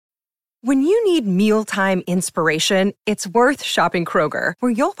When you need mealtime inspiration, it's worth shopping Kroger,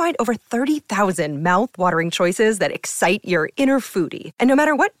 where you'll find over 30,000 mouth-watering choices that excite your inner foodie. And no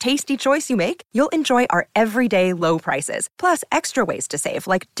matter what tasty choice you make, you'll enjoy our everyday low prices, plus extra ways to save,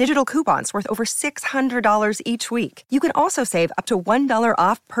 like digital coupons worth over $600 each week. You can also save up to $1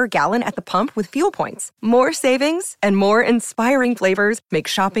 off per gallon at the pump with fuel points. More savings and more inspiring flavors make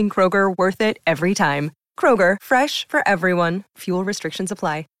shopping Kroger worth it every time. Kroger, fresh for everyone. Fuel restrictions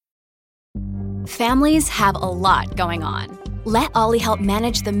apply. Families have a lot going on. Let Ollie help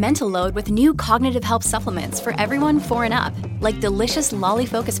manage the mental load with new cognitive help supplements for everyone 4 and up, like delicious Lolly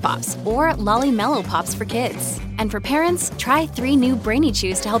Focus Pops or Lolly Mellow Pops for kids. And for parents, try 3 new Brainy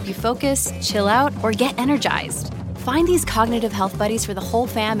Chews to help you focus, chill out, or get energized. Find these cognitive health buddies for the whole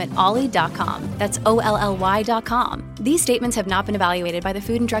fam at ollie.com. That's OLLY.com. These statements have not been evaluated by the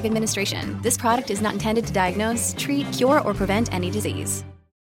Food and Drug Administration. This product is not intended to diagnose, treat, cure, or prevent any disease.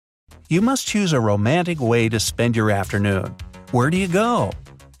 You must choose a romantic way to spend your afternoon. Where do you go?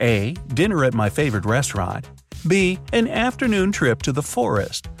 A. Dinner at my favorite restaurant. B. An afternoon trip to the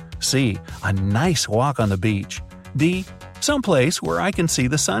forest. C. A nice walk on the beach. D. Someplace where I can see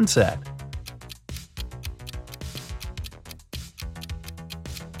the sunset.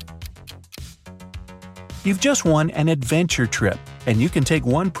 You've just won an adventure trip, and you can take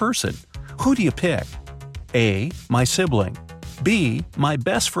one person. Who do you pick? A. My sibling. B. My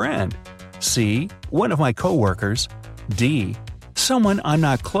best friend. C. One of my coworkers. D. Someone I'm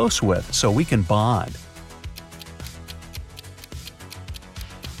not close with so we can bond.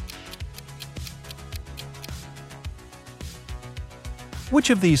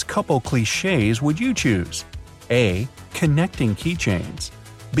 Which of these couple cliches would you choose? A. Connecting keychains.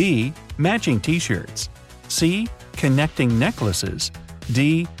 B. Matching t-shirts. C. Connecting necklaces.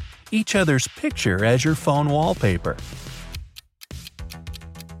 D. Each other's picture as your phone wallpaper.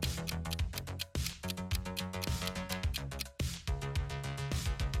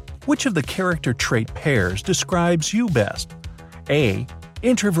 Which of the character trait pairs describes you best? A.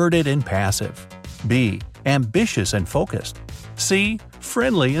 Introverted and passive. B. Ambitious and focused. C.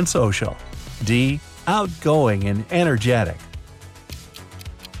 Friendly and social. D. Outgoing and energetic.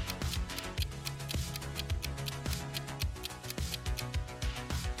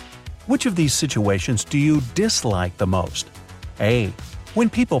 Which of these situations do you dislike the most? A. When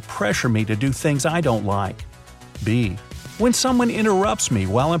people pressure me to do things I don't like. B. When someone interrupts me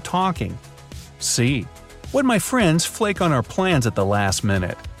while I'm talking. C. When my friends flake on our plans at the last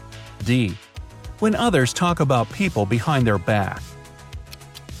minute. D. When others talk about people behind their back.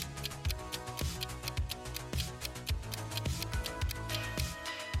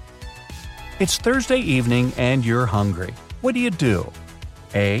 It's Thursday evening and you're hungry. What do?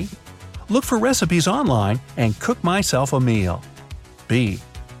 A. Look for recipes online and cook myself a meal. B.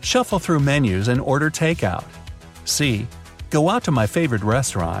 Shuffle through menus and order takeout. C. Go out to my favorite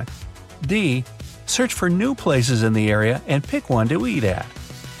restaurant. D. Search for new places in the area and pick one to eat at.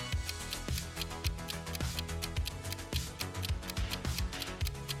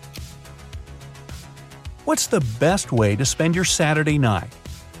 What's the best way to spend your Saturday night?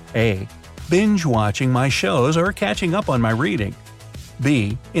 A. Binge watching my shows or catching up on my reading.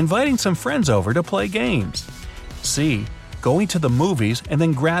 B. Inviting some friends over to play games. C. Going to the movies and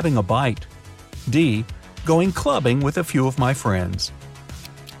then grabbing a bite. D. Going clubbing with a few of my friends.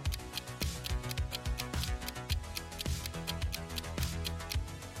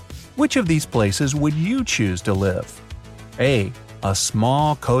 Which of these places would you choose to live? A. A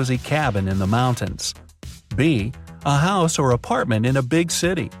small, cozy cabin in the mountains. B. A house or apartment in a big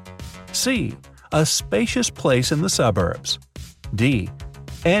city. C. A spacious place in the suburbs. D.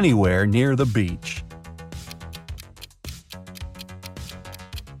 Anywhere near the beach.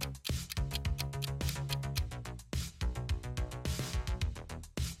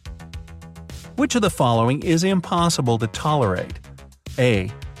 Which of the following is impossible to tolerate?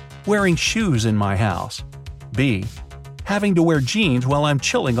 A. Wearing shoes in my house. B. Having to wear jeans while I'm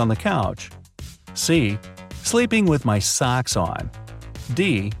chilling on the couch. C. Sleeping with my socks on.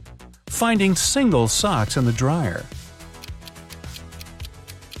 D. Finding single socks in the dryer.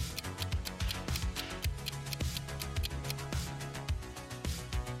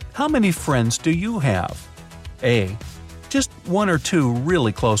 How many friends do you have? A. Just 1 or 2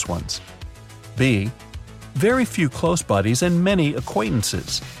 really close ones. B. Very few close buddies and many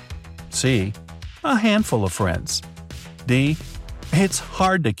acquaintances. C. A handful of friends. D. It's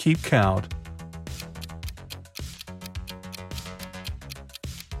hard to keep count.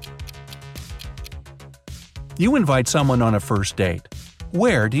 You invite someone on a first date.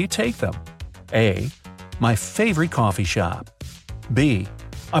 Where do you take them? A. My favorite coffee shop. B.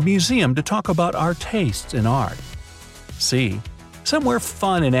 A museum to talk about our tastes in art. C. Somewhere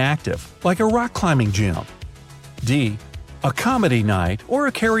fun and active, like a rock climbing gym. D. A comedy night or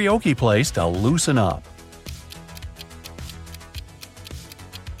a karaoke place to loosen up.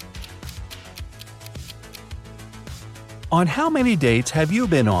 On how many dates have you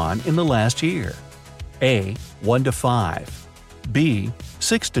been on in the last year? A. 1 to 5. B.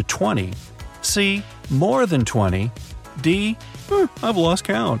 6 to 20. C. More than 20. D. I've lost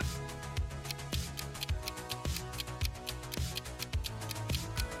count.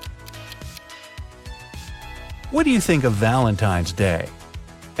 What do you think of Valentine's Day?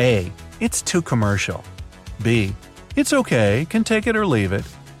 A. It's too commercial. B. It's okay, can take it or leave it.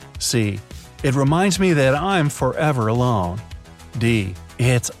 C. It reminds me that I'm forever alone. D.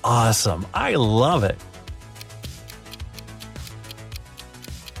 It's awesome, I love it.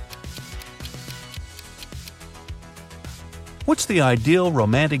 What's the ideal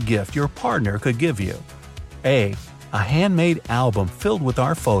romantic gift your partner could give you? A. A handmade album filled with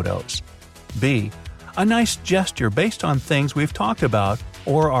our photos. B. A nice gesture based on things we've talked about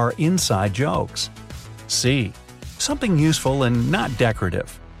or our inside jokes. C. Something useful and not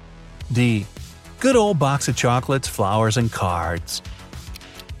decorative. D. Good old box of chocolates, flowers, and cards.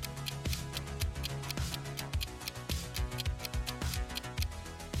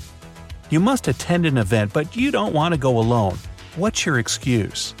 You must attend an event but you don't want to go alone. What's your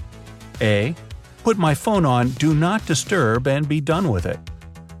excuse? A. Put my phone on Do Not Disturb and be done with it.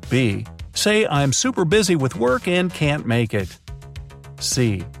 B. Say I'm super busy with work and can't make it.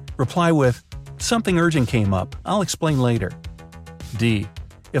 C. Reply with, Something urgent came up, I'll explain later. D.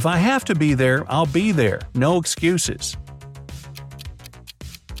 If I have to be there, I'll be there, no excuses.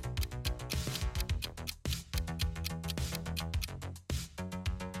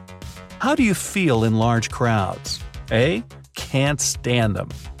 How do you feel in large crowds? A. Can't stand them.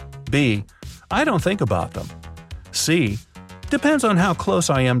 B. I don't think about them. C. Depends on how close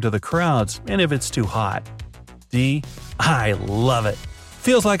I am to the crowds and if it's too hot. D. I love it.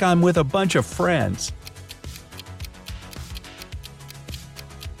 Feels like I'm with a bunch of friends.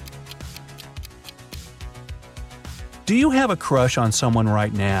 Do you have a crush on someone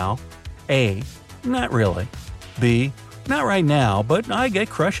right now? A. Not really. B. Not right now, but I get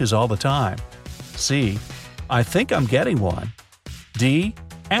crushes all the time. C. I think I'm getting one. D.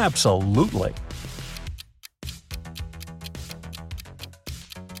 Absolutely.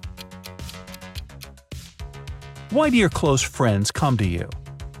 Why do your close friends come to you?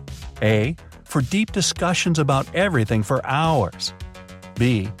 A. For deep discussions about everything for hours.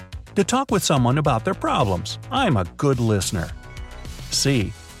 B. To talk with someone about their problems. I'm a good listener.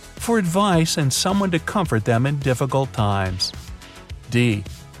 C. For advice and someone to comfort them in difficult times. D.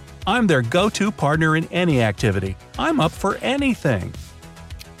 I'm their go-to partner in any activity. I'm up for anything.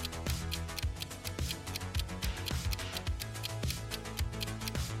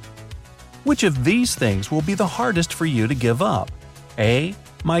 Which of these things will be the hardest for you to give up? A.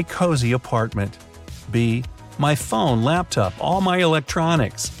 My cozy apartment. B. My phone, laptop, all my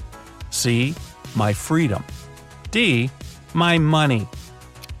electronics. C. My freedom. D. My money.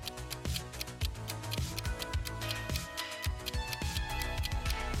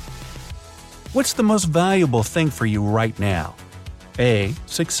 What's the most valuable thing for you right now? A.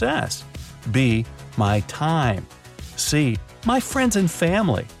 Success. B. My time. C. My friends and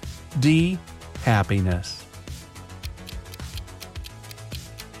family. D. Happiness.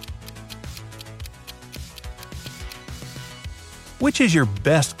 Which is your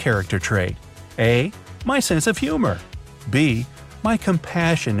best character trait? A. My sense of humor. B. My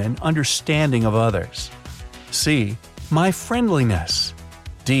compassion and understanding of others. C. My friendliness.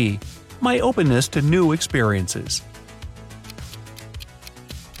 D. My openness to new experiences.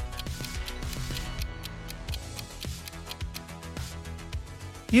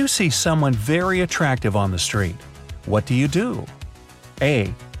 You see someone very attractive on the street. What do?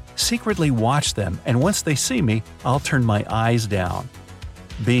 A. Secretly watch them, and once they see me, I'll turn my eyes down.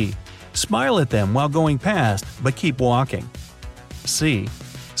 B. Smile at them while going past, but keep walking. C.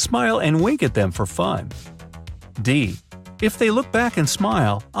 Smile and wink at them for fun. D. If they look back and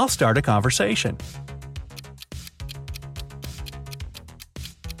smile, I'll start a conversation.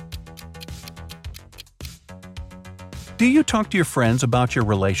 Do you talk to your friends about your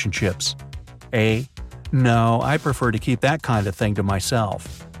relationships? A. No, I prefer to keep that kind of thing to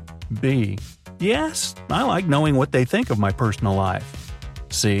myself. B. Yes, I like knowing what they think of my personal life.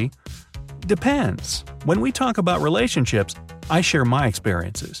 C. Depends. When we talk about relationships, I share my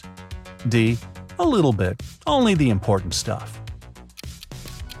experiences. D. A little bit, only the important stuff.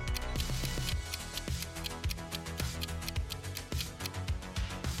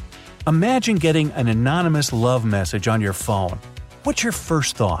 Imagine getting an anonymous love message on your phone. What's your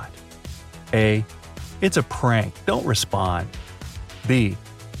first thought? A. It's a prank, don't respond. B.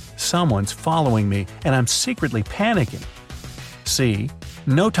 Someone's following me and I'm secretly panicking. C.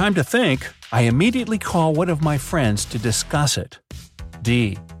 No time to think, I immediately call one of my friends to discuss it.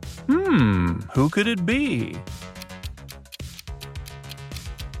 D. Who could it be?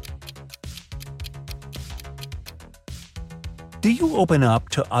 Do you open up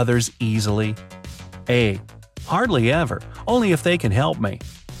to others easily? A. Hardly ever, only if they can help me.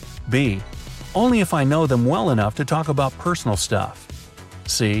 B. Only if I know them well enough to talk about personal stuff.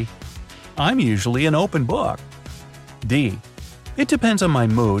 C. I'm usually an open book. D. It depends on my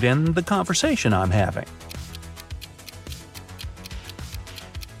mood and the conversation I'm having.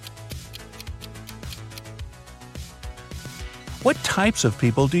 What types of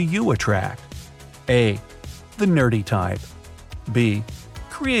people do you attract? A. The nerdy type. B.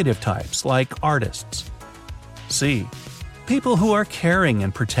 Creative types like artists. C. People who are caring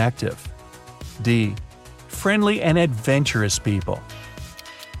and protective. D. Friendly and adventurous people.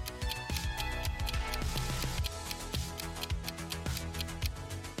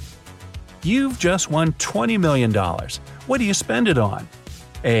 You've just won $20 million. What do you spend it on?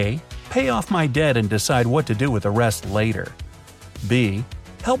 A. Pay off my debt and decide what to do with the rest later. B.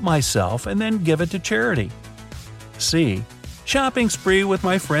 Help myself and then give it to charity. C. Shopping spree with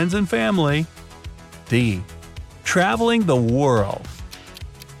my friends and family. D. Traveling the world.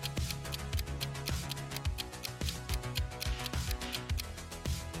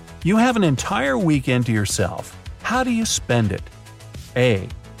 You have an entire weekend to yourself. How do you spend it? A.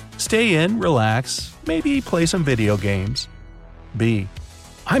 Stay in, relax, maybe play some video games. B.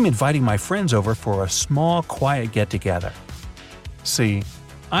 I'm inviting my friends over for a small, quiet get-together. C.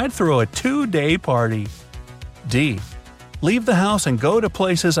 I'd throw a 2-day party. D. Leave the house and go to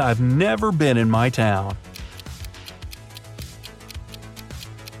places I've never been in my town.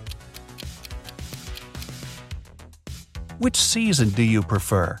 Which season do you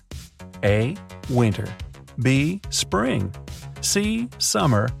prefer? A. Winter. B. Spring. C.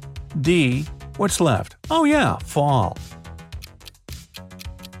 Summer. D. What's left? Oh yeah, fall.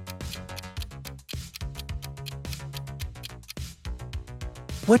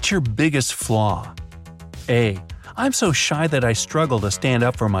 What's your biggest flaw? A. I'm so shy that I struggle to stand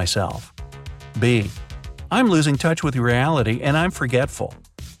up for myself. B. I'm losing touch with reality and I'm forgetful.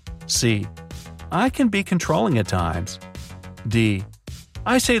 C. I can be controlling at times. D.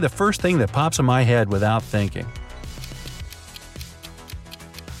 I say the first thing that pops in my head without thinking.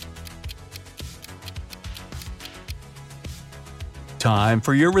 Time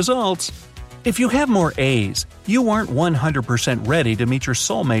for your results. If you have more A's, you aren't 100% ready to meet your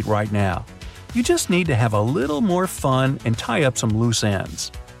soulmate right now. You just need to have a little more fun and tie up some loose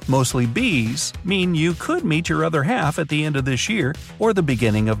ends. Mostly B's mean you could meet your other half at the end of this year or the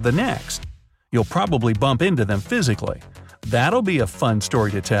beginning of the next. You'll probably bump into them physically. That'll be a fun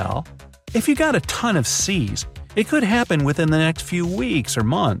story to tell. If you got a ton of C's, it could happen within the next few weeks or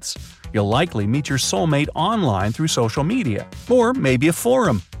months. You'll likely meet your soulmate online through social media, or maybe a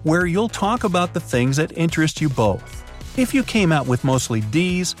forum where you'll talk about the things that interest you both. If you came out with mostly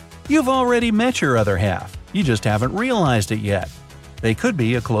D's, you've already met your other half. You just haven't realized it yet. They could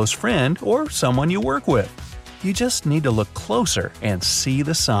be a close friend or someone you work with. You just need to look closer and see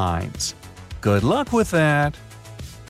the signs. Good luck with that!